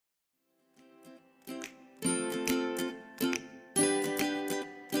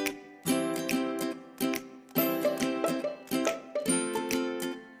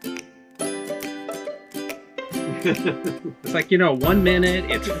It's like, you know, 1 minute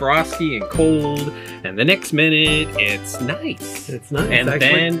it's frosty and cold, and the next minute it's nice. It's nice.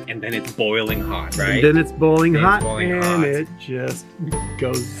 And then it's boiling hot, right? And then it's boiling hot, and it just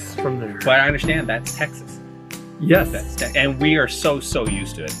goes from there. But I understand that's Texas. Yes. And we are so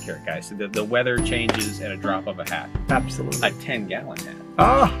used to it here, guys. The weather changes at a drop of a hat. Absolutely. A 10-gallon hat.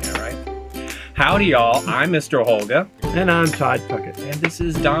 Oh. Yeah, right? Howdy, y'all. I'm Mr. Holga. And I'm Todd Puckett. And this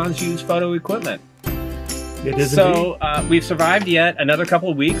is Don's Used Photo Equipment. It is so we've survived yet another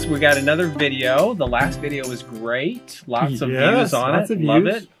couple of weeks. We got another video. The last video was great. Lots of views on it. Love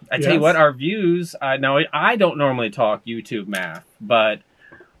it. I tell you what, our views, now I don't normally talk YouTube math, but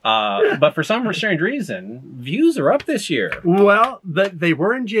for some strange reason, views are up this year. Well, they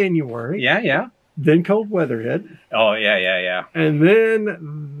were in January. Yeah. Then cold weather hit. Oh, yeah. And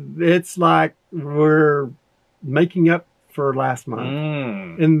then it's like we're making up for last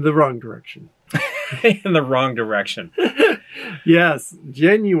month in the wrong direction. In the wrong direction. Yes.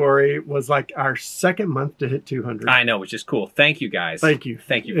 January was like our second month to hit 200. I know, which is cool. Thank you, guys. Thank you.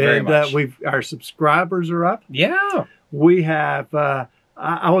 Thank you very much. Our subscribers are up. Yeah. We have...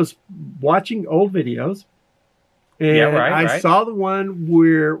 I was watching old videos, and I saw the one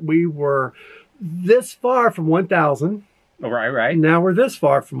where we were this far from 1,000. Right. Now we're this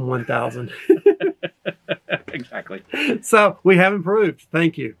far from 1,000. Exactly. So we have improved.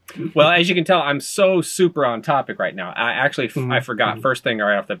 Thank you. Well, as you can tell, I'm so super on topic right now. I forgot. First thing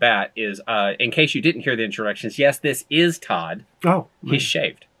right off the bat is, in case you didn't hear the introductions, yes, this is Todd. Oh. He's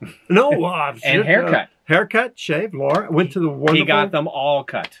shaved. No. And haircut. Haircut, shave, Laura. Went to the wonderful... He got them all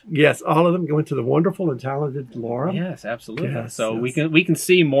cut. Yes, all of them went to the wonderful and talented Laura. Yes, absolutely. Yes, so we can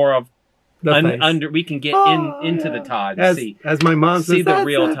see more of we can get into the Todd and see, as my mom says, the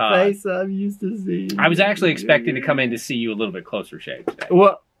real Todd. Face I'm used to seeing. I was actually expecting to come in to see you a little bit closer shaved today.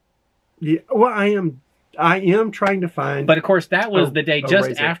 Well, yeah, well, I am trying to find. But of course, that was the day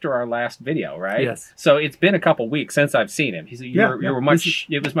just after our last video, right? Yes. So it's been a couple weeks since I've seen him. You were much.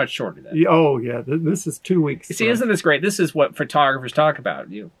 It was much shorter then. Oh yeah, this is 2 weeks. See, isn't this great? This is what photographers talk about.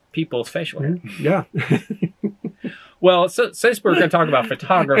 People's facial hair. Yeah. Well, so we're going to talk about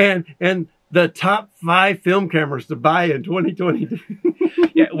photography and the top 5 film cameras to buy in 2022.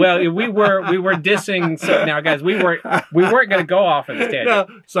 Yeah, well, we were dissing. So now, guys, we weren't going to go off on this tangent.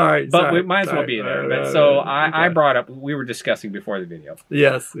 No, sorry, but we might as well be there. But so I brought up. We were discussing before the video.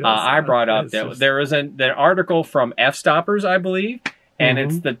 Yes. I brought up that there was an article from F-Stoppers, I believe, and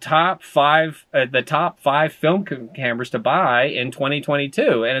it's the top 5 film cameras to buy in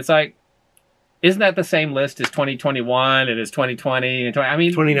 2022, and it's like. Isn't that the same list as 2021 and as 2020 and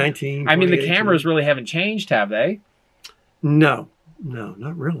 2019? I mean, the cameras really haven't changed, have they? No,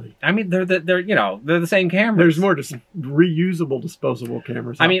 not really. I mean, they're the same cameras. There's more reusable, disposable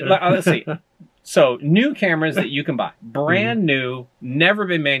cameras. I mean, let's see. So, new cameras that you can buy, brand new, never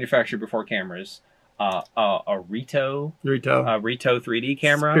been manufactured before cameras. A Rito 3D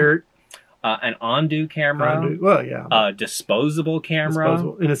camera. Spirit. An Ondu camera. Well, yeah. A disposable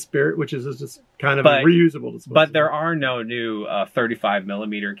camera. In a Spirit, which is just kind of a reusable disposable. But there are no new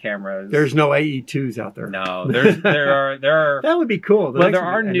 35mm cameras. There's no AE2s out there. No, there are. That would be cool. Well, there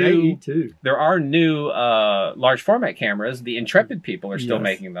are new AE2. There are new large format cameras. The Intrepid people are still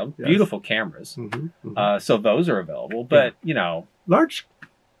making them. Yes. Beautiful cameras. So those are available. But large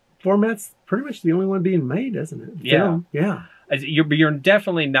format's pretty much the only one being made, isn't it? Yeah. Yeah. You're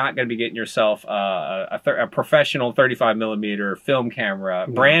definitely not going to be getting yourself a professional 35mm film camera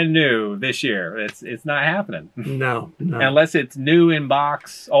brand new this year. It's not happening. No. Unless it's new in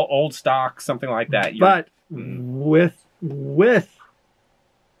box, old stock, something like that. But with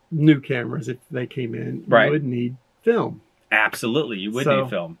new cameras, if they came in, you would need film. Absolutely, you would need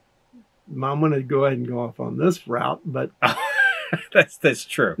film. I'm going to go ahead and go off on this route, but. That's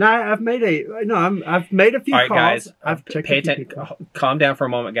true. Now I've made a few calls. Guys, I've pay attention. Calm down for a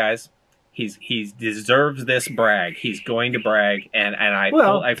moment, guys. He deserves this brag. He's going to brag, and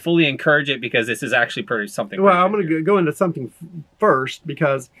I fully encourage it because this is actually something. Well, I'm going to go into something first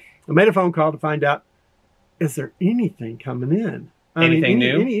because I made a phone call to find out is there anything coming in? Anything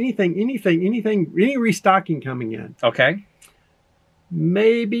new? Anything? Any restocking coming in? Okay.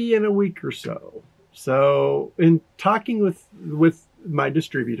 Maybe in a week or so. So, in talking with my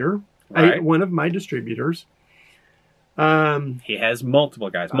distributor, one of my distributors, he has multiple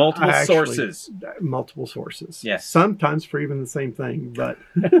guys, multiple sources. Multiple sources. Yes. Sometimes for even the same thing, but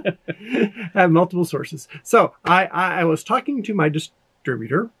I have multiple sources. So, I was talking to my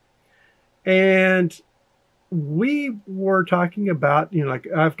distributor, and we were talking about,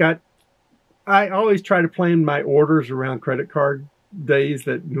 I always try to plan my orders around credit card days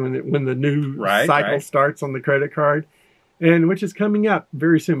that when the new cycle starts on the credit card, and which is coming up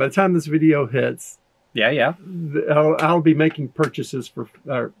very soon. By the time this video hits, I'll be making purchases for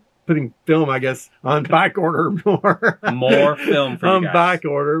putting film, I guess, on back order more film for on you guys. back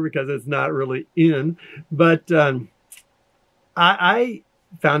order because it's not really in. But I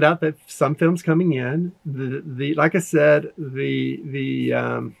found out that some films coming in, like I said,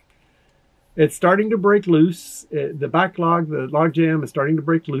 it's starting to break loose. The backlog, the log jam is starting to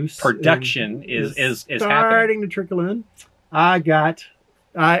break loose. Production is starting happening to trickle in. I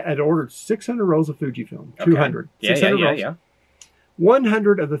had ordered 600 rolls of Fujifilm. Okay. 200. 600 rolls.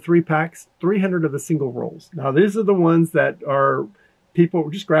 100 of the 3-packs, 300 of the single rolls. Now, these are the ones that are people.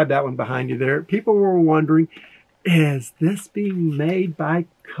 Just grab that one behind you there. People were wondering, is this being made by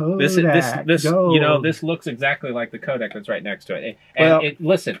Kodak? This you know, this looks exactly like the Kodak that's right next to it. And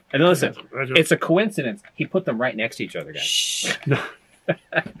listen, it's a coincidence. He put them right next to each other, guys. Shh. No.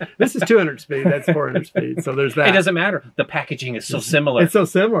 This is 200 speed. That's 400 speed. So there's that. It doesn't matter. The packaging is so similar. It's so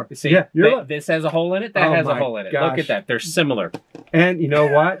similar. See, yeah, this has a hole in it. That has a hole in it. Gosh. Look at that. They're similar. And you know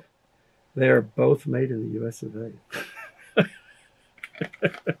what? They're both made in the US of A.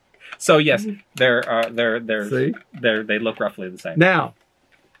 So yes, they look roughly the same. Now,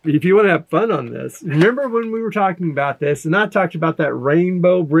 if you want to have fun on this, remember when we were talking about this, and I talked about that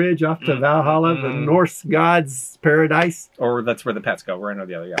rainbow bridge off to Valhalla, the Norse god's paradise? Or that's where the pets go. We're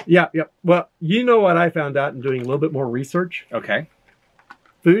another, Yeah. Well, you know what I found out in doing a little bit more research? Okay.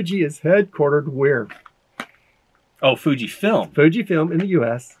 Fuji is headquartered where? Oh, Fujifilm. Fujifilm in the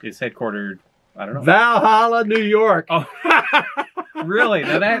U.S. is headquartered, I don't know. Valhalla, New York. Oh. Really?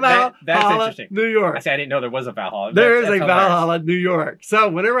 Now that's interesting. New York. I didn't know there was a Valhalla. There is a Valhalla, New York. So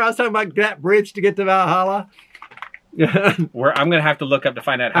whenever I was talking about that bridge to get to Valhalla, I'm going to have to look up to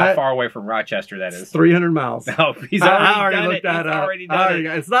find out how far away from Rochester that is. 300 miles. No, he's already looked that up.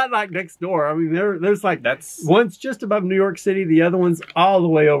 It's not like next door. I mean, there's like one's just above New York City, the other one's all the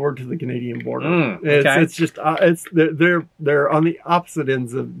way over to the Canadian border. It's just they're on the opposite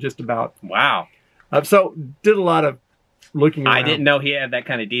ends of just about. Wow. So did a lot of looking around. I didn't know he had that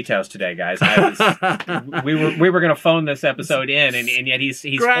kind of details today, guys. We were going to phone this episode in, and yet he's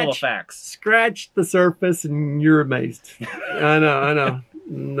full of facts. Scratch the surface, and you're amazed. I know.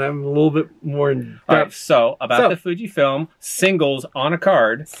 I'm a little bit more in depth. All right, so the Fujifilm singles on a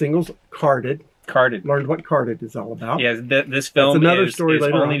card. Singles carded. Learned what carded is all about. Yeah, this film is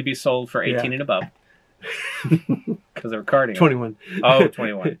only to be sold for 18 and above. Because they're carding. 21. Oh,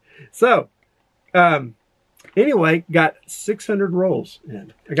 21. So, anyway, got 600 rolls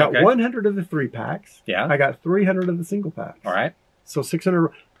in. I got 100 of the 3-packs. Yeah. I got 300 of the single packs. All right. So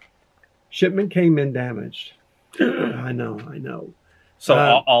 600. Shipment came in damaged. I know. So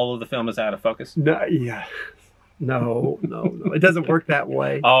all of the film is out of focus? No, yeah. No. It doesn't work that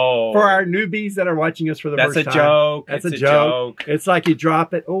way. Oh. For our newbies that are watching us for the first time. That's a joke. It's like you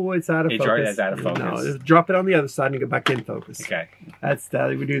drop it. Oh, it's out of focus. It's out of focus. No, just drop it on the other side and go back in focus. Okay. That's how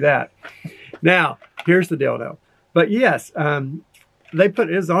we do that. Now, here's the deal, though. But yes, they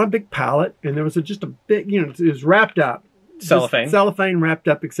put it on a big pallet, and there was just a big, it was wrapped up. Cellophane. Cellophane wrapped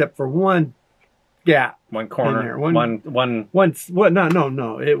up, except for one gap. One corner. In there.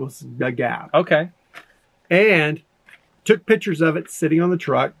 No. It was a gap. Okay. And took pictures of it sitting on the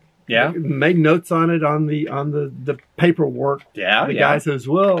truck. Yeah. Made notes on it on the paperwork. Yeah. The guy says,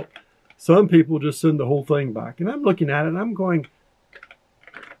 well, some people just send the whole thing back. And I'm looking at it and I'm going,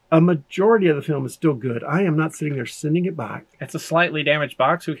 a majority of the film is still good. I am not sitting there sending it back. It's a slightly damaged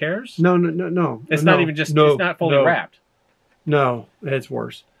box. Who cares? No. It's not even just, it's not fully wrapped. No, it's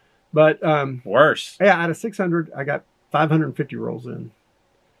worse. But worse. Yeah, out of 600, I got 550 rolls in.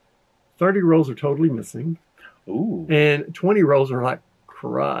 30 rolls are totally missing. Ooh. And 20 rolls are like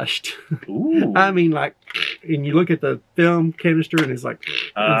crushed. Ooh. I mean, like, and you look at the film canister and it's like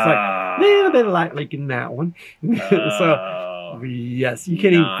a little bit of light leak in that one. So, yes, you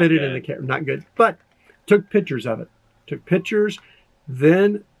can't even fit it in the camera. Not good. But took pictures of it.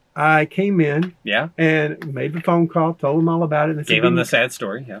 Then I came in and made the phone call, told them all about it. And gave them the sad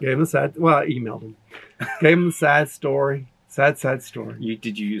story. Yeah. Gave them the sad, well, I emailed them. Gave them the sad story. Sad story.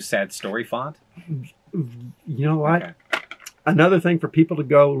 Did you use sad story font? You know what? Okay. Another thing for people to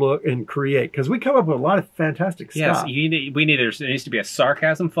go look and create, because we come up with a lot of fantastic stuff. Yes, there needs to be a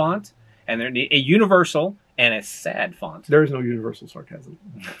sarcasm font, and a universal and a sad font. There is no universal sarcasm.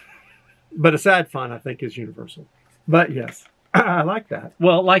 But a sad font, I think, is universal. But yes, I like that.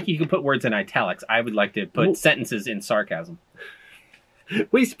 Well, like you can put words in italics. I would like to put sentences in sarcasm.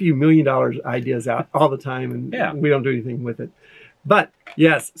 We spew $1 million ideas out all the time, and we don't do anything with it. But,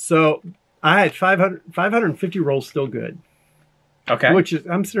 yes, so I had 550 rolls still good. Okay. Which is,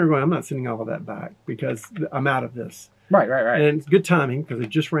 I'm sitting there going, I'm not sending all of that back because I'm out of this. Right. And it's good timing because I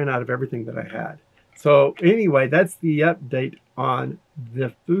just ran out of everything that I had. So anyway, that's the update on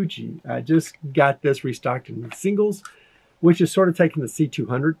the Fuji. I just got this restocked in the singles, which is sort of taking the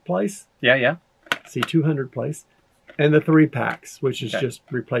C200 place. Yeah. C200 place. And the 3-packs, which is just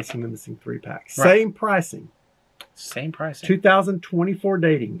replacing the missing 3-packs. Right. Same pricing. 2024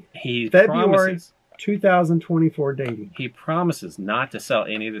 dating. February promises. 2024 dating. He promises not to sell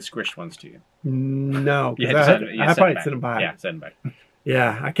any of the squished ones to you. No. I probably send them back. Yeah, send them back.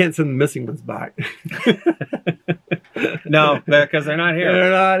 Yeah, I can't send the missing ones back. No, because they're not here.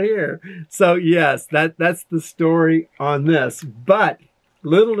 They're not here. So yes, that's the story on this. But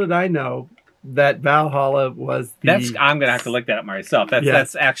little did I know that Valhalla was the... I'm going to have to look that up myself.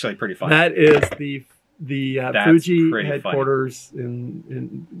 That's actually pretty funny. That is the Fuji headquarters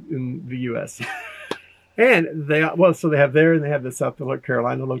in the U.S. And they have there and they have the South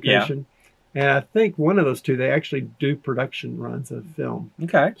Carolina location. Yeah. And I think one of those two, they actually do production runs of film.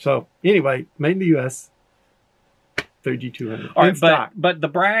 Okay. So anyway, made in the U.S. 3G200. All right, but the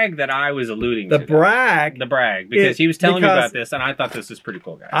brag that I was alluding to. The brag, because he was telling me about this, and I thought this was pretty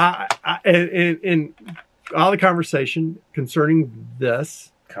cool, guys. In all the conversation concerning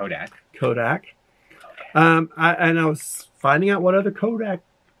this. Kodak. And I was finding out what other Kodak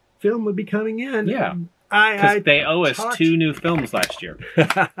film would be coming in. Yeah. Because they owe us 2 new films last year.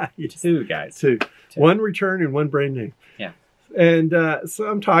 Yes. 2, guys. 2. One return and one brand new. Yeah. And so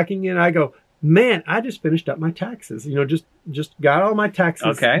I'm talking and I go, man, I just finished up my taxes. You know, just got all my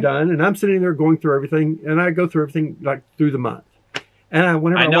taxes done. And I'm sitting there going through everything. And I go through everything like through the month. And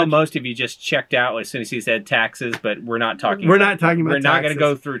I know most of you just checked out as soon as he said taxes, but we're not talking. We're not talking about. We're not going to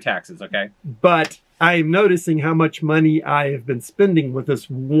go through taxes, okay? But I'm noticing how much money I have been spending with this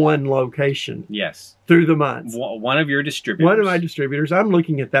one location. Yes. Through the months. One of your distributors. One of my distributors. I'm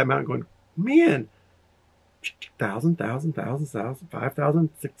looking at that amount going, man, 1,000, 5,000,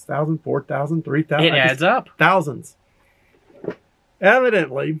 6,000, 4,000, 3,000. It adds up. Thousands.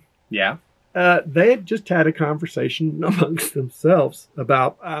 Evidently. Yeah. They had just had a conversation amongst themselves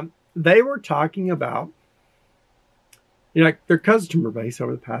about, they were talking about, like their customer base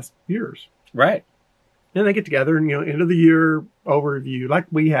over the past years. Right. And they get together and, end of the year overview, like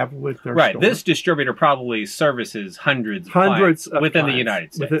we have with their store. This distributor probably services hundreds of within the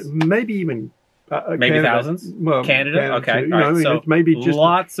United States. Maybe even maybe Canada, thousands? Well, Canada? Okay. All right. So maybe just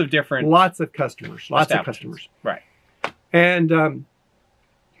lots of different... Lots of customers. Right. And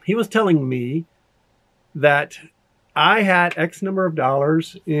he was telling me that I had X number of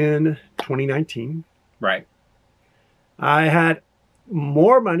dollars in 2019. Right. I had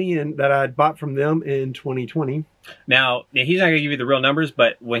more money that I'd bought from them in 2020. Now, he's not going to give you the real numbers,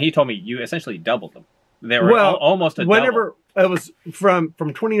 but when he told me, you essentially doubled them. They were almost a double. It was from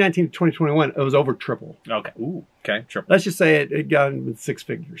 2019 to 2021, it was over triple. Okay. Ooh, okay, triple. Let's just say it got in with 6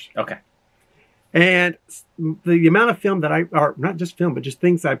 figures. Okay. And the amount of film that or not just film, but just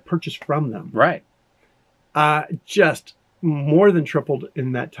things I purchased from them. Right. Just more than tripled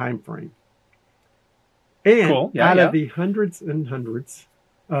in that time frame. And out of the hundreds and hundreds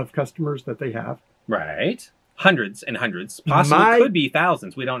of customers that they have. Right. Hundreds and hundreds. Possibly could be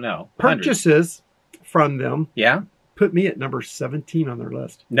thousands. We don't know. Purchases from them. Yeah. Put me at number 17 on their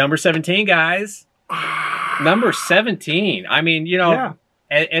list. Number 17, guys. Number 17. I mean,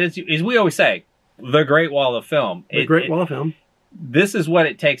 as we always say, the Great Wall of Film. The Great Wall of Film. This is what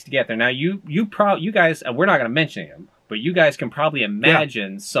it takes to get there. Now, you guys, we're not going to mention them, but you guys can probably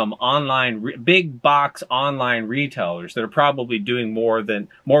imagine some online, big box online retailers that are probably doing more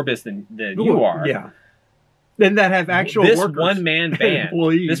business than you are. Yeah. And that have actual this workers. One-man band.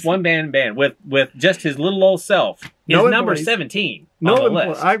 This one-man band with just his little old self is number 17 on the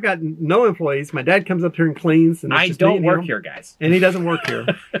list. I've got no employees. My dad comes up here and cleans. And I don't work here, guys. And he doesn't work here.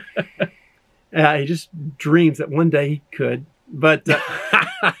 He just dreams that one day he could. But the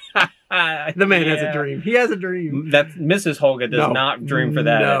man has a dream. He has a dream. That Mrs. Holga does not dream for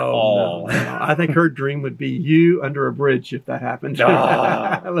that at all. No. I think her dream would be you under a bridge if that happened.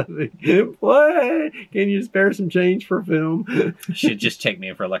 What? Can you spare some change for film? She'd just take me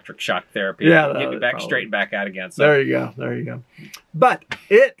in for electric shock therapy. Yeah, get me back straight back out again. So. There you go. But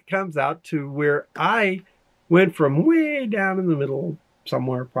it comes out to where I went from way down in the middle,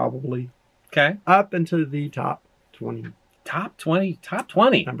 somewhere probably, up into the top 20. Top 20.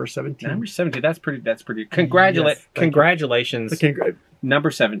 Number 17. Number 17. That's pretty. Congratulations.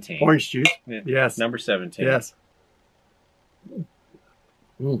 Number 17. Orange juice. Yes. Number 17. Yes.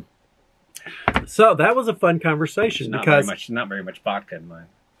 So that was a fun conversation because not very much vodka in mine.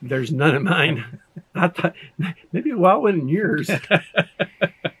 There's none of mine. I thought maybe a while in yours.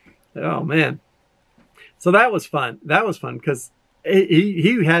 Oh man. So that was fun. That was fun because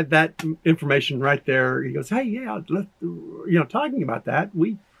he had that information right there. He goes, "Hey, yeah, talking about that,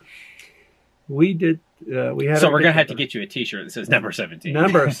 we did. We had. So we're gonna have to get you a T-shirt that says number 17.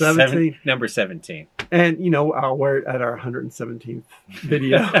 Number 17. Number 17. And I'll wear it at our 117th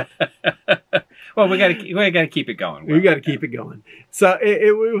video. Well, we gotta keep it going. We got to keep it going. So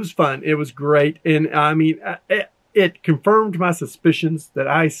it was fun. It was great, and I mean, it confirmed my suspicions that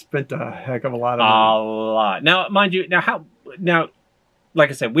I spent a heck of a lot of money. A lot. Now, mind you, now, like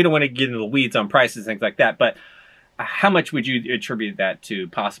I said, we don't want to get into the weeds on prices and things like that, but how much would you attribute that to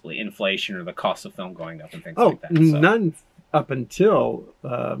possibly inflation or the cost of film going up and things like that? So, none up until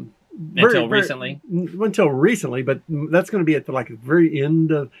recently. Until recently, but that's going to be at the very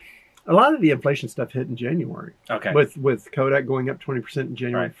end of a lot of the inflation stuff hit in January. Okay. With Kodak going up 20% in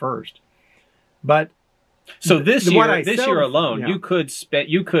January 1st. But so this year alone, you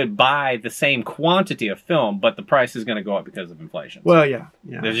could buy the same quantity of film, but the price is going to go up because of inflation. Well, yeah.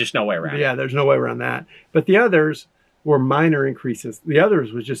 There's just no way around it. Yeah, there's no way around that. But the others were minor increases. The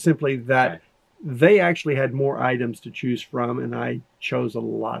others was just simply that they actually had more items to choose from, and I chose a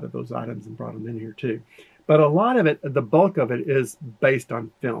lot of those items and brought them in here too. But a lot of it, the bulk of it, is based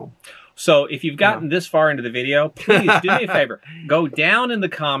on film. So if you've gotten this far into the video, please do me a favor. Go down in the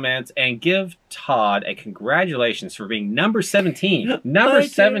comments and give Todd a congratulations for being number 17. Number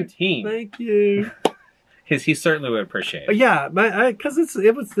 17. Thank you. He certainly would appreciate it. Yeah, because it's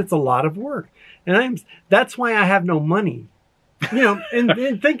a lot of work. And that's why I have no money.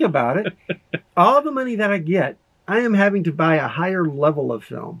 And think about it. All the money that I get, I am having to buy a higher level of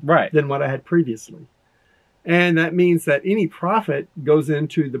film than what I had previously. And that means that any profit goes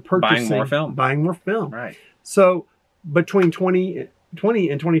into the purchasing. Buying more film. Right. So between 2020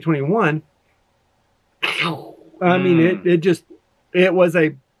 and 2021, I mean, it was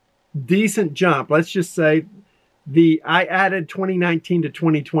a decent jump. Let's just say I added 2019 to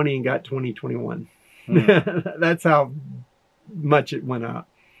 2020 and got 2021. That's how much it went up.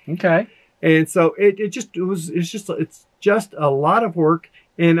 Okay. And so it's just a lot of work.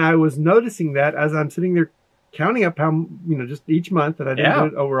 And I was noticing that as I'm sitting there counting up how, just each month that I didn't do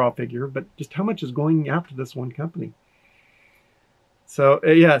an overall figure, but just how much is going out to this one company. So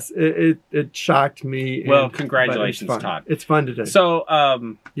yes, it shocked me. Well, congratulations, Todd. It's fun to do. So,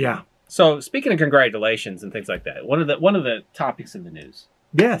 yeah. So speaking of congratulations and things like that, one of the topics in the news.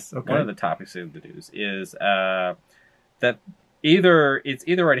 Yes. Okay. One of the topics in the news is that it's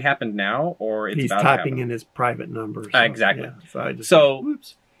either already happened now or it's he's about typing to happen. in his private numbers. Exactly. Yeah,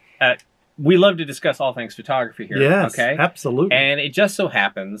 whoops. We love to discuss all things photography here. Yes, okay? Absolutely. And it just so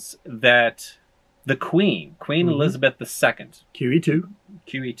happens that the Queen Elizabeth II,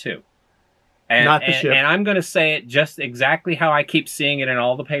 QE2, and, not the ship. And I'm going to say it just exactly how I keep seeing it in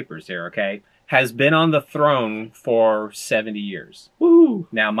all the papers here, okay? Has been on the throne for 70 years. Woo!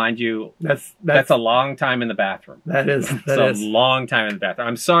 Now, mind you, that's a long time in the bathroom. That is. A long time in the bathroom.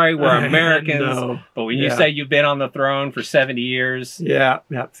 I'm sorry, we're Americans, but when you say you've been on the throne for 70 years... Yeah,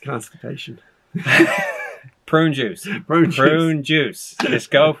 it's constipation. Prune juice. Prune juice.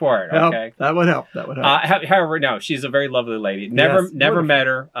 Just go for it, okay? That would help. However, no, she's a very lovely lady. Never met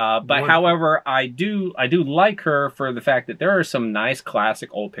her. But however, I do like her for the fact that there are some nice classic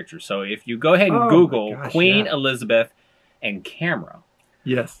old pictures. So if you go ahead and Google Queen Elizabeth and camera.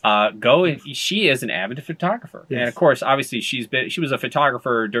 Yes. She is an avid photographer. Yes. And of course, obviously she was a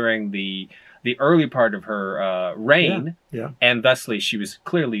photographer during the early part of her reign, and thusly she was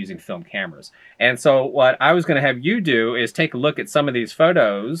clearly using film cameras. And so what I was going to have you do is take a look at some of these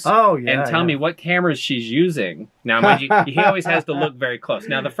photos and tell me what cameras she's using. Now, mind you, he always has to look very close.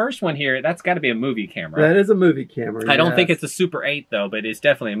 Now, the first one here, that's got to be a movie camera. That is a movie camera. I don't think it's a Super 8, though, but it's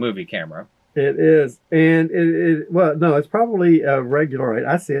definitely a movie camera. It is, and well, no, it's probably a regular 8.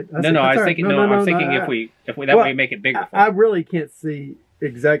 I see it. I'm thinking if we make it bigger. I really can't see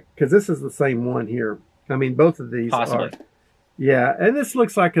exact because this is the same one here. I mean, both of these possibly. Yeah, and this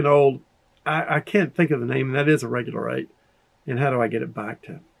looks like an old. I can't think of the name. That is a regular 8. And how do I get it back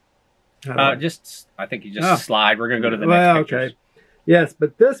to? I think you just slide. We're gonna go to the next pictures. Okay. Yes,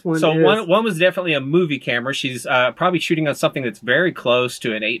 but this one. So one was definitely a movie camera. She's probably shooting on something that's very close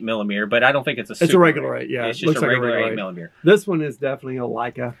to an 8mm, but I don't think it's a. It's a regular 8. Yeah, it's just a regular 8mm. This one is definitely a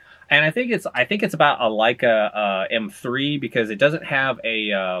Leica. And I think it's about a Leica M3 because it doesn't have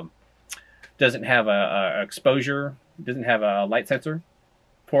a exposure, doesn't have a light sensor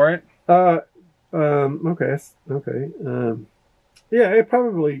for it. Okay. Yeah, it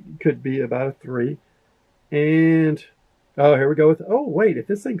probably could be about a 3, and Oh, here we go with. Oh, wait! If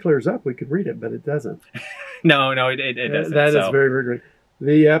this thing clears up, we could read it, but it doesn't. No, it doesn't. That is very, very great.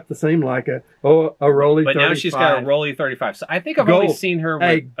 Yep, the same Leica. Oh, a Rolly 35. But now she's got a Rolly 35. So I think I've only seen her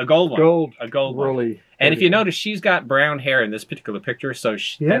with a gold one. A gold Rolly. One. And if you notice, she's got brown hair in this particular picture, so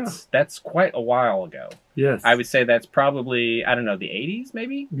that's quite a while ago. Yes. I would say that's probably, I don't know, the 80s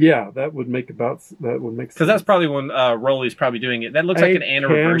maybe? Yeah, that would make sense. Because that's probably when Rolly's probably doing it. That looks like an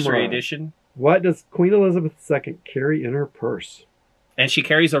anniversary edition. What does Queen Elizabeth II carry in her purse? And she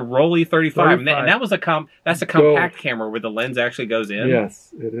carries a Rolly 35. And that was that's a compact camera where the lens actually goes in.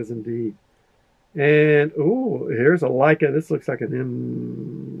 Yes, it is indeed. And, ooh, here's a Leica. This looks like an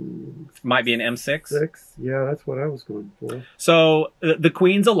M... Might be an M6. Yeah, that's what I was going for. So, the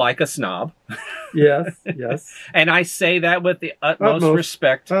Queen's a Leica snob. Yes, yes. And I say that with the utmost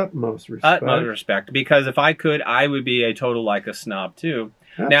respect. Utmost respect. Because if I could, I would be a total Leica snob, too.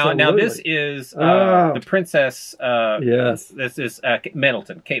 Now this is the Princess. Yes. This is Kate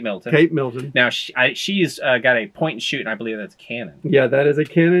Middleton. Kate Middleton. Now she's got a point and shoot, and I believe that's a Canon. Yeah, that is a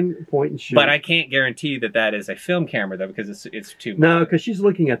Canon point and shoot. But I can't guarantee that is a film camera though, because it's too. No, because she's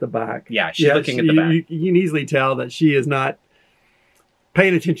looking at the back. Yeah, she's looking at the back. You can easily tell that she is not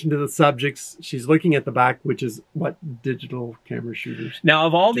paying attention to the subjects. She's looking at the back, which is what digital camera shooters. Now,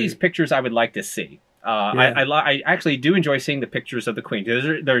 of all these pictures, I would like to see. I actually do enjoy seeing the pictures of the Queen.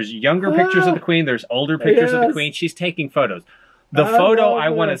 There's younger pictures of the Queen. There's older pictures of the Queen. She's taking photos. The photo I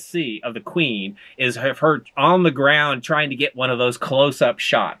want to see of the Queen is of her on the ground trying to get one of those close-up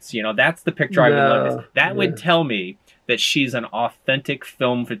shots. You know, that's the picture I would love to see. That would tell me that she's an authentic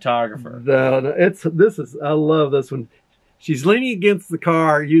film photographer. I love this one. She's leaning against the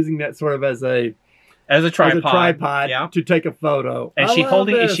car using that sort of as a tripod to take a photo. And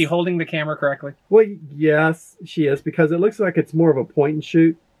is she holding the camera correctly? Well, yes, she is, because it looks like it's more of a point and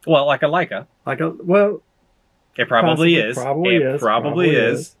shoot. Well, like a Leica. It probably is. It probably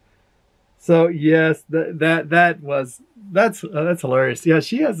is. So yes, that's hilarious. Yeah,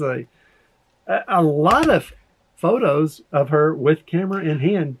 she has a lot of photos of her with camera in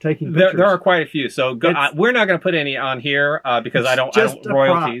hand taking pictures. There are quite a few. So we're not going to put any on here because I don't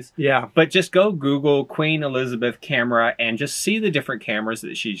royalties. Yeah. But just go Google Queen Elizabeth camera and just see the different cameras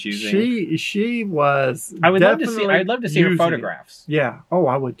that she's using. She was. I'd love to see her photographs. Yeah. Oh,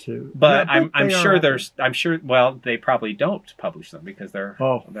 I would too. But I'm sure. Well, they probably don't publish them because they're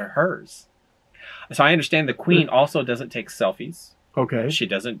hers. So I understand the Queen also doesn't take selfies. Okay. She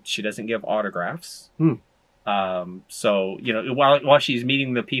doesn't give autographs. So while she's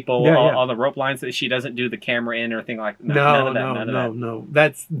meeting the people on the rope lines, that she doesn't do the camera in or anything like that. No.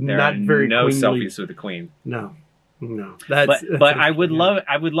 That's not very no queenly. Selfies with the Queen. No. That's I would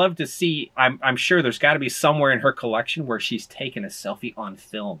love to see. I'm sure there's got to be somewhere in her collection where she's taken a selfie on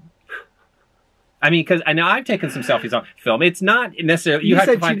film. I mean, because I know I've taken some selfies on film. It's not necessarily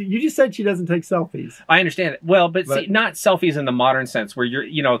you just said she doesn't take selfies. I understand it. Well, but see, not selfies in the modern sense, where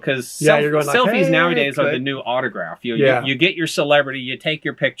because selfies nowadays are the new autograph. You get your celebrity, you take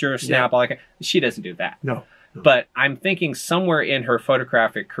your picture, snap. She doesn't do that. No. But I'm thinking somewhere in her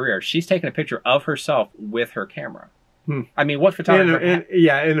photographic career, she's taken a picture of herself with her camera. I mean, what photographer?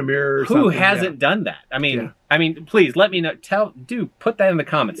 In a mirror. Or who hasn't done that? I mean, please let me know. Put that in the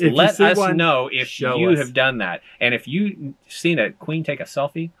comments. Let us know if you have done that, and if you've seen a Queen take a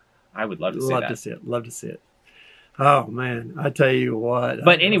selfie. I would love to see that. Love to see it. Oh man, I tell you what.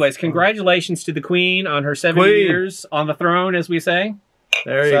 But anyways, congratulations to the Queen on her 70 years on the throne, as we say.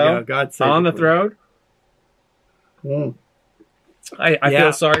 There you go. God save on the throne. I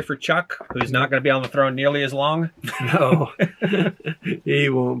feel sorry for Chuck, who's not going to be on the throne nearly as long. No, he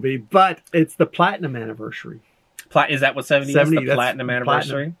won't be. But it's the platinum anniversary. Is that what 70 is? The platinum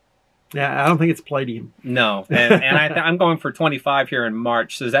anniversary? Platinum. Yeah, I don't think it's palladium. No, and I'm going for 25 here in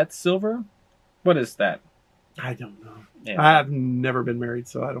March. So is that silver? What is that? I don't know. Yeah. I've never been married,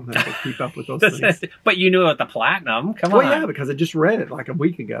 so I don't have to keep up with those things. But you knew about the platinum. Come on. Well, yeah, because I just read it like a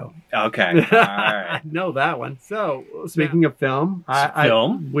week ago. Okay. All right. I know that one. So, speaking of film.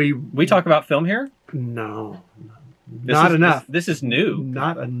 We talk about film here? No. Not enough. This is new.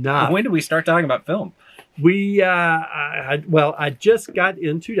 Not enough. When did we start talking about film? I just got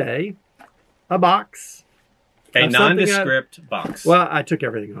in today a box. A nondescript box. Well, I took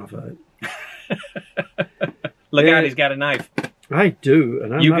everything off of it. Look out, he's got a knife. I do.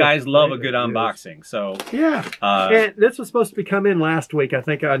 And you guys love a good unboxing. So yeah. And this was supposed to be coming in last week. I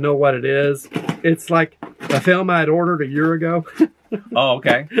think I know what it is. It's like a film I had ordered a year ago. Oh,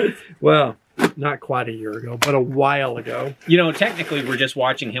 okay. Well, not quite a year ago, but a while ago. You know, technically we're just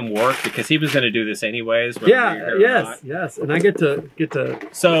watching him work because he was going to do this anyways. Yeah, yes. And I get to.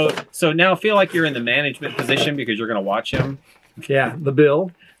 So now feel like you're in the management position because you're going to watch him. Yeah, the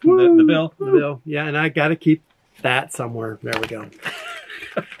bill. The bill. The bill. Yeah, and I got to keep that somewhere. There we go.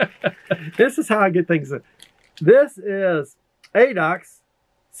 This is how I get things. This is ADOX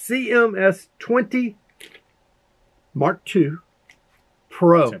CMS 20 Mark II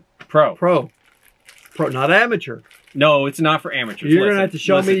Pro. Pro, not amateur. No, it's not for amateurs. You're going to have to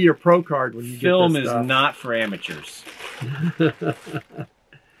show me your pro card when you get this Film is stuff. not for amateurs. There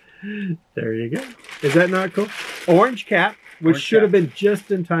you go. Is that not cool? Orange cap, which should have been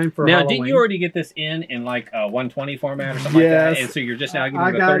just in time for Halloween. Now, didn't you already get this in like a 120 format or something like that? And so you're just now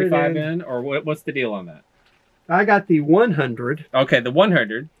getting the 35 in? Or what's the deal on that? I got the 100. Okay, the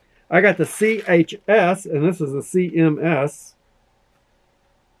 100. I got the CHS, and this is the CMS.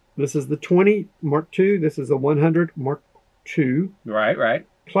 This is the 20 Mark II. This is the 100 Mark II. Right.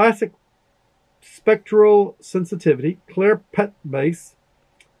 Classic spectral sensitivity, clear pet base,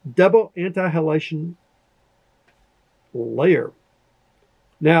 double anti-halation layer.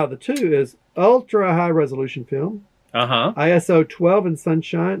 Now, the 2 is ultra high resolution film. ISO 12 in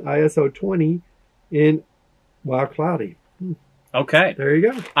sunshine, ISO 20 in while cloudy. Okay. There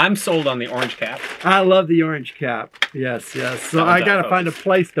you go. I'm sold on the orange cap. I love the orange cap. Yes. So I got to find a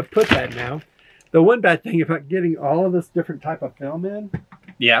place to put that now. The one bad thing about getting all of this different type of film in,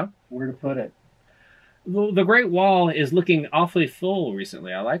 where to put it. The Great Wall is looking awfully full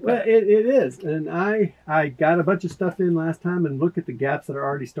recently. I like that. Well, it is. And I got a bunch of stuff in last time and look at the gaps that are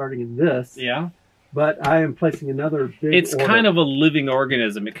already starting in this. Yeah. But I am placing another big order. Kind of a living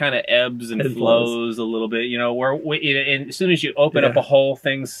organism. It kind of ebbs and flows a little bit. You know, and as soon as you open up a hole,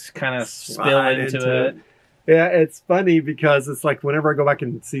 things kind of spill into it. Yeah, it's funny because it's like whenever I go back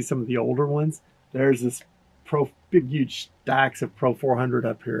and see some of the older ones, there's this big, huge stacks of Pro 400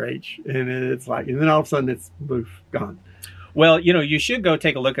 up here, and it's like, and then all of a sudden it's poof, gone. Well, you know, you should go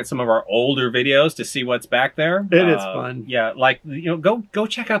take a look at some of our older videos to see what's back there. It is fun. Yeah, like, you know, go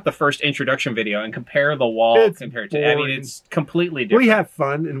check out the first introduction video and compare the wall compared to. I mean, it's completely different. We have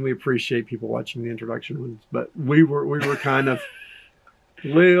fun and we appreciate people watching the introduction ones, but we were kind of.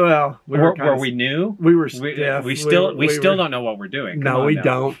 Were we new? We were. We still don't know what we're doing. No, we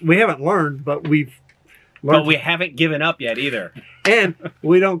don't. We haven't learned, but we've. But we haven't given up yet either. And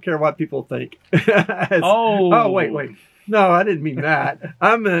we don't care what people think. Wait. No, I didn't mean that.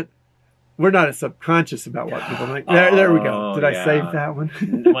 I meant we're not as subconscious about what people think. There we go. Did I save that one?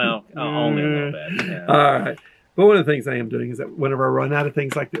 Well, only a little bit. Yeah. All right. But one of the things I am doing is that whenever I run out of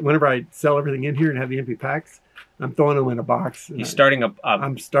things like that, whenever I sell everything in here and have the empty packs, I'm throwing them in a box. You're starting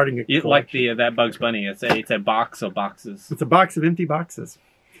I'm starting a collection. Like that Bugs Bunny. It's a box of boxes. It's a box of empty boxes.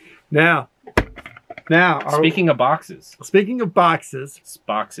 Now, speaking of boxes. Speaking of boxes.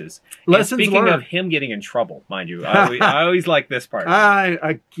 Speaking of him getting in trouble, mind you. I always like this part.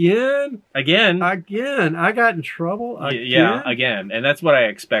 Again. I got in trouble again. Yeah, again. And that's what I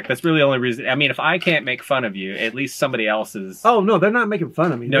expect. That's really the only reason. I mean, if I can't make fun of you, at least somebody else is. Oh, no, they're not making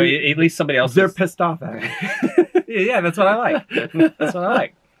fun of me. No, at least somebody else They're pissed off at me. Yeah, that's what I like. That's what I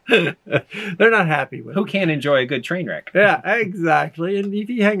like. They're not happy with Who can't enjoy a good train wreck? Yeah, exactly. And if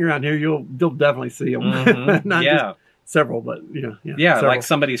you hang around here, you'll definitely see them. Not just several, but several. Like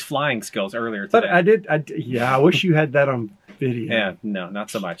somebody's flying skills earlier today. But I wish you had that on video. Yeah, no, not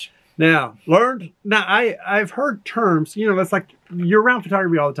so much. Now, I've heard terms, that's like, you're around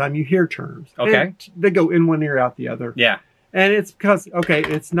photography all the time, you hear terms. Okay. They go in one ear, out the other. Yeah. And it's because,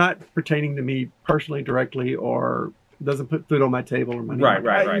 it's not pertaining to me personally directly, or doesn't put food on my table or money.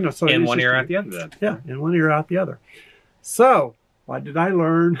 Right. So in one ear, out the other. Then. Yeah, in one ear, out the other. So, what did I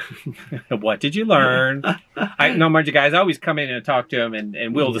learn? What did you learn? Mind you guys, I always come in and talk to him,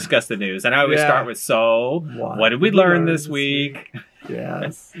 and we'll discuss the news. And I always start with, what did we learn this week?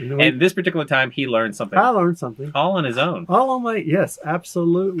 Yes. And this particular time, he learned something. I learned something. All on his own. All on my, yes,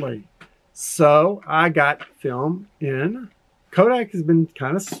 absolutely. So, I got film in. Kodak has been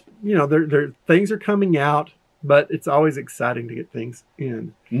kind of, their things are coming out. But it's always exciting to get things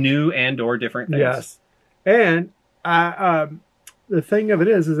in. New and or different things. Yes. And the thing of it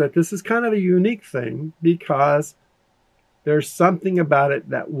is that this is kind of a unique thing because there's something about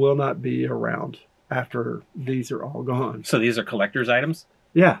it that will not be around after these are all gone. So these are collector's items?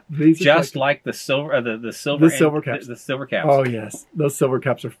 Yeah. These are just like the silver caps. The silver caps. Oh, yes. Those silver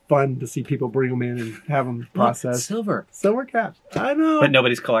caps are fun to see people bring them in and have them processed. Silver caps. I know. But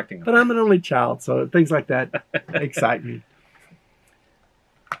nobody's collecting them. But I'm an only child, so things like that excite me.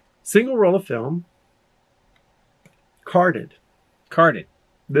 Single roll of film. Carded.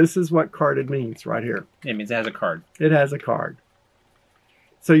 This is what carded means right here. It means it has a card. It has a card.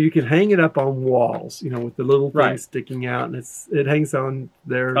 So you can hang it up on walls, you know, with the little thing sticking out, and it hangs on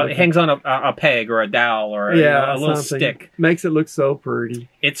there. It hangs on a peg or a dowel or a little stick. Makes it look so pretty.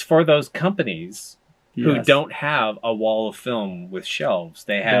 It's for those companies who don't have a wall of film with shelves.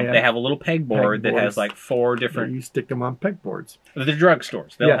 They have a little pegboard that has like 4 different. You stick them on pegboards. The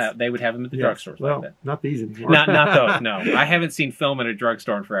drugstores. They would have them at the drugstores. Well, like that. Not these anymore. Not those. No, I haven't seen film at a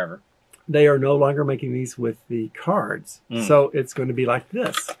drugstore in forever. They are no longer making these with the cards. So it's going to be like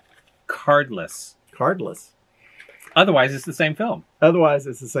this. Cardless. Cardless. Otherwise, it's the same film. Otherwise,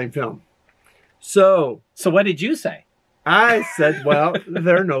 it's the same film. So what did you say? I said, well,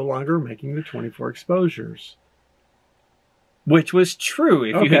 they're no longer making the 24 exposures. Which was true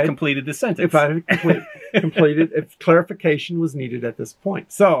if you had completed the sentence. If I had completed, if clarification was needed at this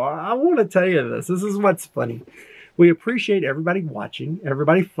point. So I want to tell you this. This is what's funny. We appreciate everybody watching,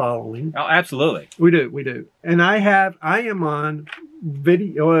 everybody following. Oh, absolutely. We do. And I am on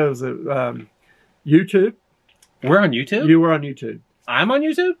video. It was YouTube. We're on YouTube? You were on YouTube. I'm on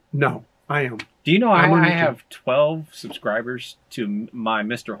YouTube? No, I am. Do you know I have 12 subscribers to my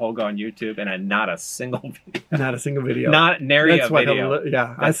Mr. Holga on YouTube and not a single video? Not a single video. Not nary a video.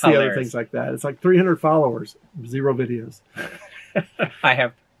 Yeah, I see other things like that. It's like 300 followers, 0 videos. I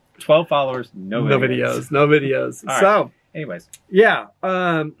have 12 followers, no videos. Right. So, anyways. Yeah.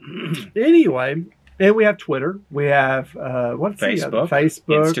 Anyway, and we have Twitter. We have Facebook,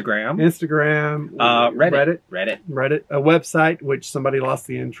 Instagram, Reddit, a website which somebody lost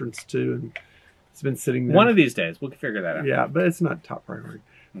the entrance to, and it's been sitting there. One of these days, we'll figure that out. Yeah, but it's not top priority.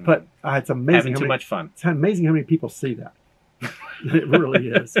 But it's amazing. Having too much fun. It's amazing how many people see that. It really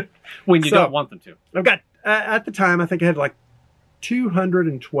is. When you don't want them to. I've got at the time I think I had like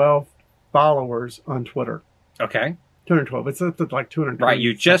 212 followers on Twitter. Okay. 212. It's like 200. Right.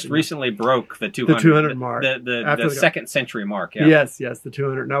 You just recently broke the 200. The 200 mark. The second century mark. Yeah. Yes, the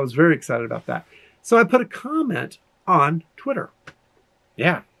 200. And I was very excited about that. So I put a comment on Twitter.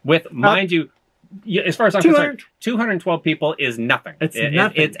 Yeah. With, mind you, as far as I'm concerned, 212 people is nothing. It's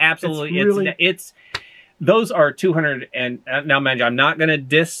nothing. It's absolutely, it's those are 200. And now, mind you, I'm not going to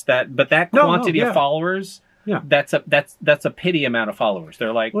diss that, but that quantity of followers. Yeah, that's a pity amount of followers.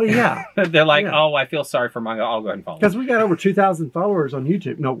 They're like, well, yeah, they're like, oh, I feel sorry for manga. I'll go ahead and follow. Because we got over 2,000 followers on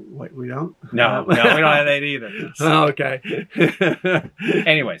YouTube. No, wait, we don't. No, we don't have that either. Oh, okay.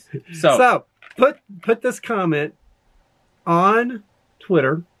 Anyways, so put this comment on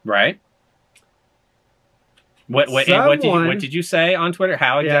Twitter, right? What did you say on Twitter?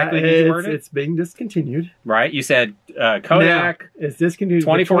 How exactly did you word it? It's being discontinued. Right. You said Kodak is discontinued.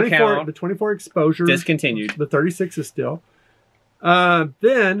 24 count. The 24 exposure discontinued. The 36 is still.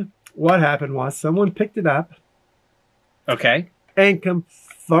 Then what happened was someone picked it up. Okay. And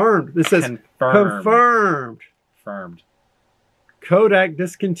confirmed. This says confirmed. Kodak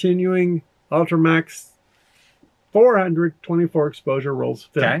discontinuing Ultramax 400 24 exposure rolls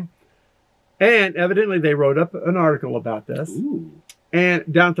film. Okay. And evidently they wrote up an article about this. Ooh.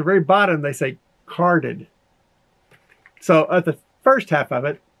 And down at the very bottom, they say carded. So at the first half of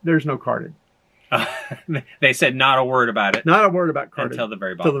it, there's no carded. They said not a word about it. Not a word about carded. Until the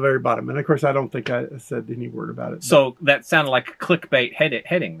very bottom. Until the very bottom. And of course, I don't think I said any word about it. So that sounded like a clickbait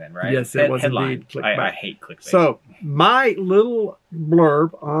heading then, right? Yes, it was indeed clickbait. I hate clickbait. So my little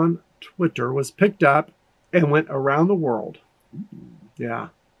blurb on Twitter was picked up and went around the world. Yeah.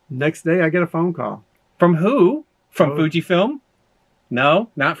 Next day, I get a phone call. From who? From Fujifilm? No,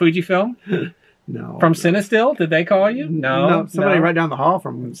 not Fujifilm? No. From Cinestill? Did they call you? No. Somebody right down the hall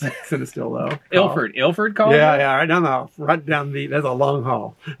from Cinestill, though. Ilford called you? Yeah, right down the hall. Right down that's a long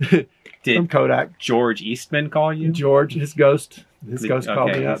hall. From Kodak. George Eastman call you? George, his ghost. His ghost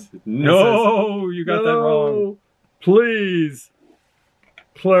called me up. No, you got that wrong. Please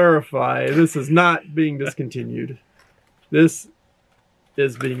clarify. This is not being discontinued. This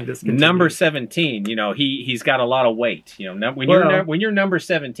is being discontinued. Number 17, he's got a lot of weight. When you're number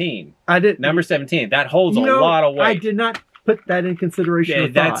 17, number 17, that holds a lot of weight. I did not put that in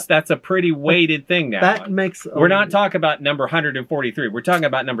consideration. That's a pretty weighted thing now. That makes. We're not talking about number 143. We're talking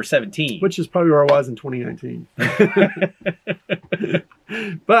about number 17, which is probably where I was in 2019.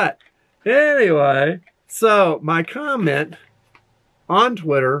 But anyway, so my comment on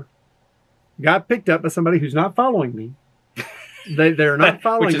Twitter got picked up by somebody who's not following me. They're not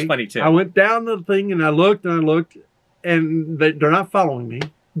following me. Which is funny too. I went down the thing and I looked, and they're not following me,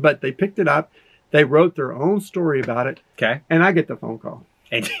 but they picked it up. They wrote their own story about it. Okay. And I get the phone call.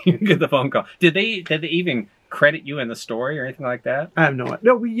 And you get the phone call. Did they even credit you in the story or anything like that? I have no idea.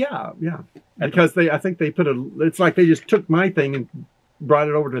 No, yeah. Because I think they put it's like they just took my thing and brought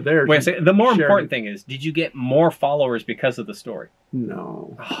it over to there. Wait a second. The more important thing is, did you get more followers because of the story?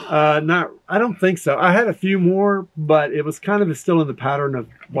 No, not. I don't think so. I had a few more, but it was kind of still in the pattern of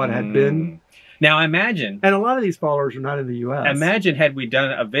what had been. Now imagine, and a lot of these followers are not in the U.S. Imagine had we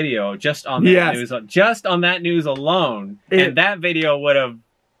done a video just on that news, just on that news alone, and that video would have.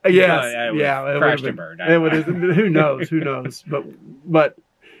 It crashed and burned. It would. Who knows? Who knows? But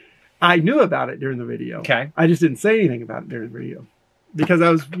I knew about it during the video. Okay. I just didn't say anything about it during the video because I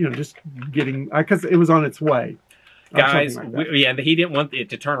was, just getting because it was on its way. Guys, he didn't want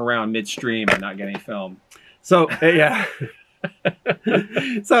it to turn around midstream and not get any film. So yeah.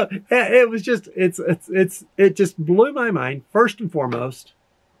 So it was just it just blew my mind first and foremost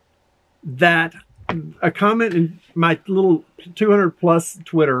that a comment in my little 200 plus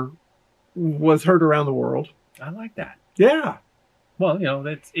Twitter was heard around the world. I like that. Yeah. Well,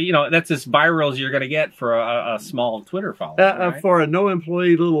 that's as viral as you're going to get for a small Twitter follower. Right? For a no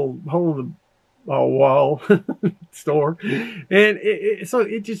employee little hole in the wall store, and so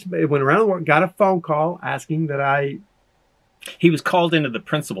it went around the world. Got a phone call asking that He was called into the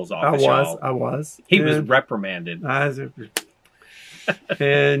principal's office. I was. He was reprimanded.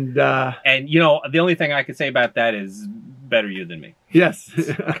 And the only thing I could say about that is better you than me. Yes.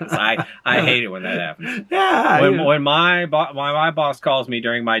 I hate it when that happens. Yeah. When my boss calls me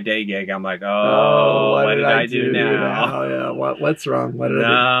during my day gig, I'm like, what did I do now? Oh yeah. What's wrong? What did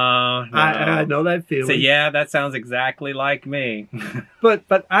I do? I know that feeling. So yeah, that sounds exactly like me.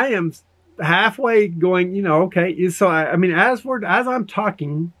 but I am halfway going, okay. So I mean, as I'm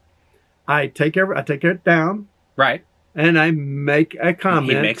talking, I take it down. Right. And I make a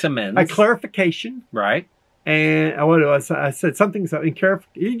comment. He makes amends. A clarification. Right. And I said something.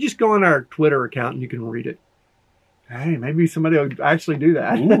 You just go on our Twitter account and you can read it. Hey, maybe somebody will actually do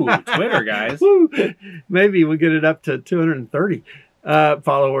that. Ooh, Twitter, guys. Woo. Maybe we'll get it up to 230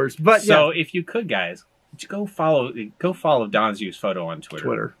 followers. But if you could, guys, go follow Don's Use Photo on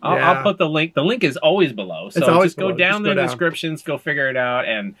Twitter. Yeah. I'll put the link. The link is always below. So just go down the descriptions, go figure it out,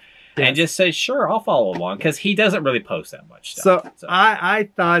 and just say, sure, I'll follow along, because he doesn't really post that much stuff. So I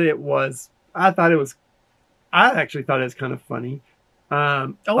actually thought it was kind of funny.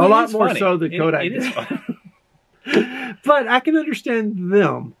 A lot more so than Kodak. It is funny. But I can understand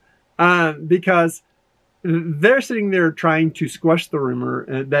them because they're sitting there trying to squash the rumor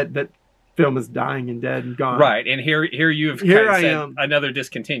that film is dying and dead and gone. Right, and here you've said another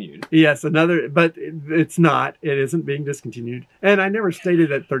discontinued. Yes, but it's not. It isn't being discontinued. And I never stated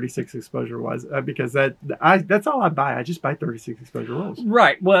that 36 exposure was because that's all I buy. I just buy 36 exposure rolls.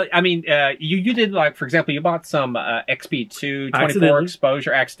 Right. Well, I mean, you did, like, for example, you bought some XP2 24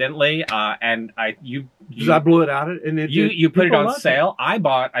 exposure accidentally, and I blew it out, and you put it on sale. I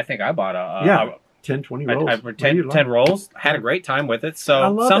think I bought a 10, 20 rolls. 10 rolls. Had a great time with it.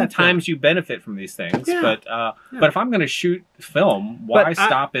 So sometimes you benefit from these things. Yeah. But if I'm going to shoot film, why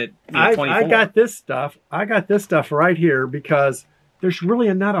stop at 24? I got this stuff right here because there's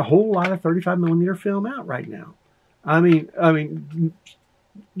really not a whole lot of 35mm film out right now. I mean,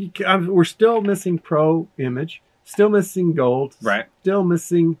 we're still missing Pro Image, still missing Gold, right? Still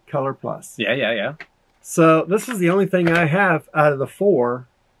missing Color Plus. Yeah. So this is the only thing I have out of the 4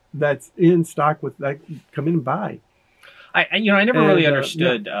 that's in stock with that come in and buy. I never really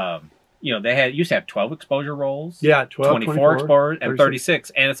understood. They used to have 12 exposure rolls. Yeah, 12, 24 exposure, and 36.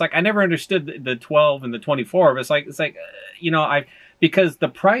 And it's like I never understood the 12 and the 24. But it's like because the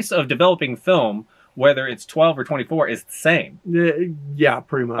price of developing film, whether it's 12 or 24, is the same. Yeah,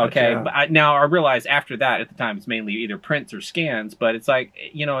 pretty much. Okay, yeah. But now I realize after that, at the time, it's mainly either prints or scans. But it's like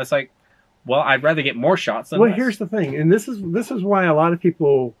well, I'd rather get more shots than less. Here's the thing, and this is why a lot of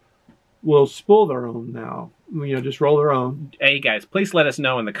people will spool their own now. Just roll their own. Hey guys, please let us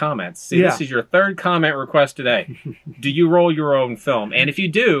know in the comments. This is your 3rd comment request today. Do you roll your own film? And if you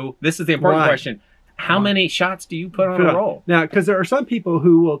do, this is the important question. How many shots do you put on a roll? Now, because there are some people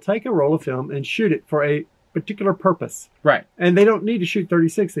who will take a roll of film and shoot it for a particular purpose. Right. And they don't need to shoot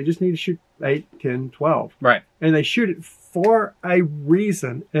 36. They just need to shoot 8, 10, 12. Right. And they shoot it for a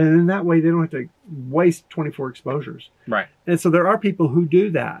reason. And in that way, they don't have to waste 24 exposures. Right. And so there are people who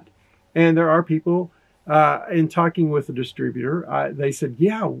do that. And there are people, in talking with the distributor, they said,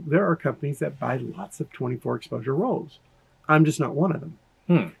 yeah, there are companies that buy lots of 24 exposure rolls. I'm just not one of them.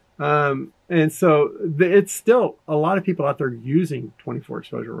 And so it's still a lot of people out there using 24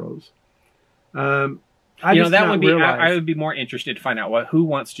 exposure rolls. I would be more interested to find out who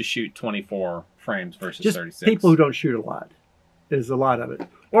wants to shoot 24 frames versus 36. People who don't shoot a lot is a lot of it.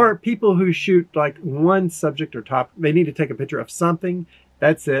 Or people who shoot like one subject or top. They need to take a picture of something.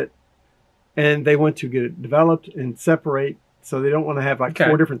 That's it. And they want to get it developed and separate So they don't want to have like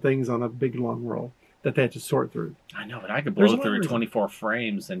 4 different things on a big long roll that they have to sort through. I know, but I could blow through 24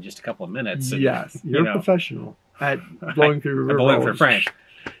 frames in just a couple of minutes. And, yes, you're a professional at blowing through frames.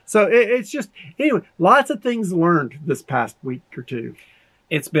 So it's just, anyway, lots of things learned this past week or two.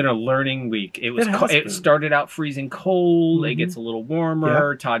 It's been a learning week. It started out freezing cold. It gets a little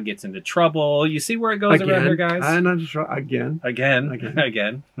warmer. Todd gets into trouble. You see where it goes around here, guys?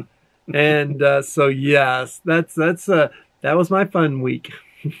 Again. And so yes, that was my fun week.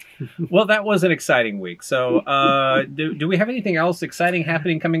 Well, that was an exciting week. So do we have anything else exciting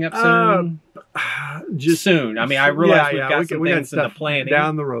happening coming up soon? Just soon. I mean, I realize we've got some things in the planning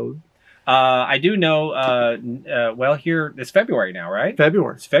down the road. I do know, well, here, it's February now, right?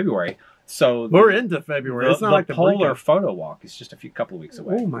 It's February. So we're into February. It's not like the Polar Photo Walk is just a couple of weeks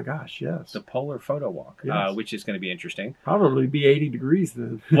away. Oh my gosh, yes. The Polar Photo Walk, which is going to be interesting. Probably be 80 degrees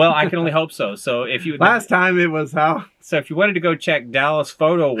then. Well, I can only hope so. So if you last time it was how? So if you wanted to go check Dallas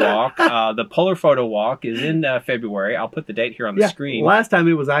Photo Walk, the Polar Photo Walk is in February. I'll put the date here on the screen. Last time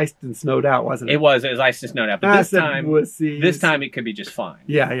it was iced and snowed out, wasn't it? It was iced and snowed out. But this time it could be just fine.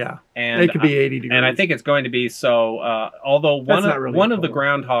 Yeah. And it could be 80 degrees. And I think it's going to be so. Although one of the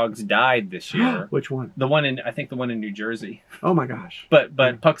groundhogs died this year. Which one? I think the one in New Jersey. Oh my gosh! But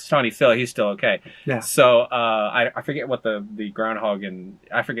Puxatawny Phil, he's still okay. Yeah. So I forget what the groundhog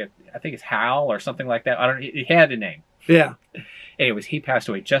I think it's Hal or something like that. I don't. He had a name. Yeah. Anyways, he passed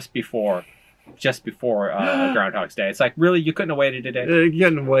away just before Groundhog's Day. It's like, really, you couldn't have waited a day. You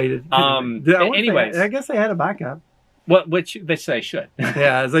couldn't have waited. Anyways, I guess they had a backup. Which they should.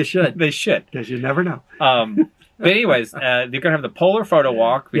 Yeah, as they should. They should, because you never know. But anyways, they're going to have the Polar Photo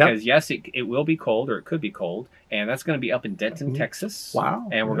Walk because, yes, it will be cold, or it could be cold. And that's going to be up in Denton, Texas. Wow.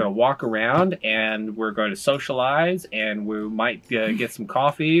 And we're going to walk around, and we're going to socialize, and we might get some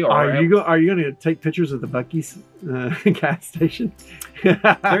coffee. Or are you going to take pictures of the Buc-ee's gas station?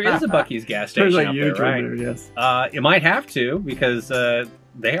 There is a Buc-ee's gas station like up there, right? There, yes. You might have to, because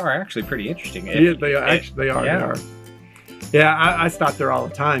they are actually pretty interesting. They are. Yeah, I stop there all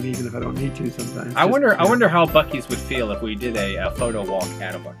the time, even if I don't need to sometimes. I wonder how Buc-ee's would feel if we did a photo walk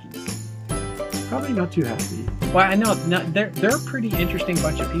at a Buc-ee's. Probably not too happy. Well, I know they're a pretty interesting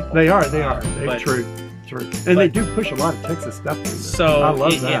bunch of people. They are. They're true. And they do push a lot of Texas stuff in there. So I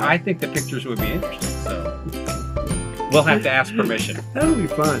love that. I think the pictures would be interesting. So we'll have to ask permission. That would be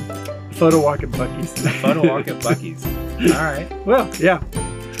fun. Photo walk at Buc-ee's. Photo walk at Buc-ee's. All right. Well, yeah.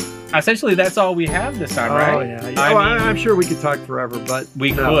 Essentially, that's all we have this time, right? Oh, yeah. I'm sure we could talk forever, but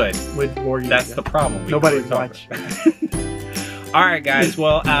we could. We'd bore you. That's the problem. Nobody would watch. All right, guys.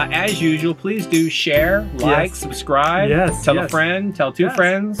 Well, as usual, please do share, like, subscribe. Tell a friend. Tell two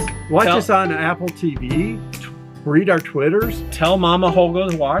friends. Watch us on Apple TV. Read our Twitters. Tell Mama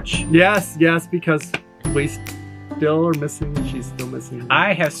Holga to watch. Yes, because we still are missing. She's still missing.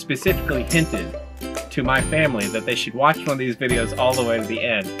 I have specifically hinted to my family that they should watch one of these videos all the way to the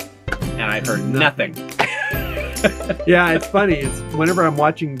end. And I've heard nothing. Yeah, it's funny. It's whenever I'm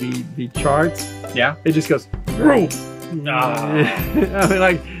watching the charts. Yeah. It just goes. I mean,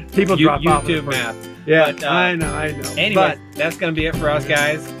 like people drop off. YouTube math. Yeah, but, I know. Anyway, that's gonna be it for us,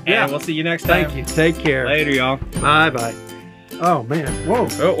 guys. And we'll see you next time. Thank you. Take care. Later, y'all. Bye. Oh man. Whoa.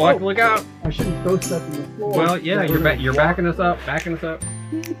 Oh, look out. I shouldn't throw stuff in the floor. Well, yeah, you're backing us up.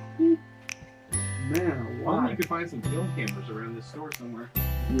 Man, why? You could find some film cameras around this store somewhere.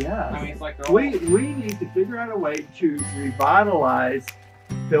 Yeah. I mean, it's like we need to figure out a way to revitalize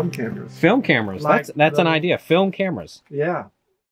film cameras. Film cameras. That's an idea. Film cameras. Yeah.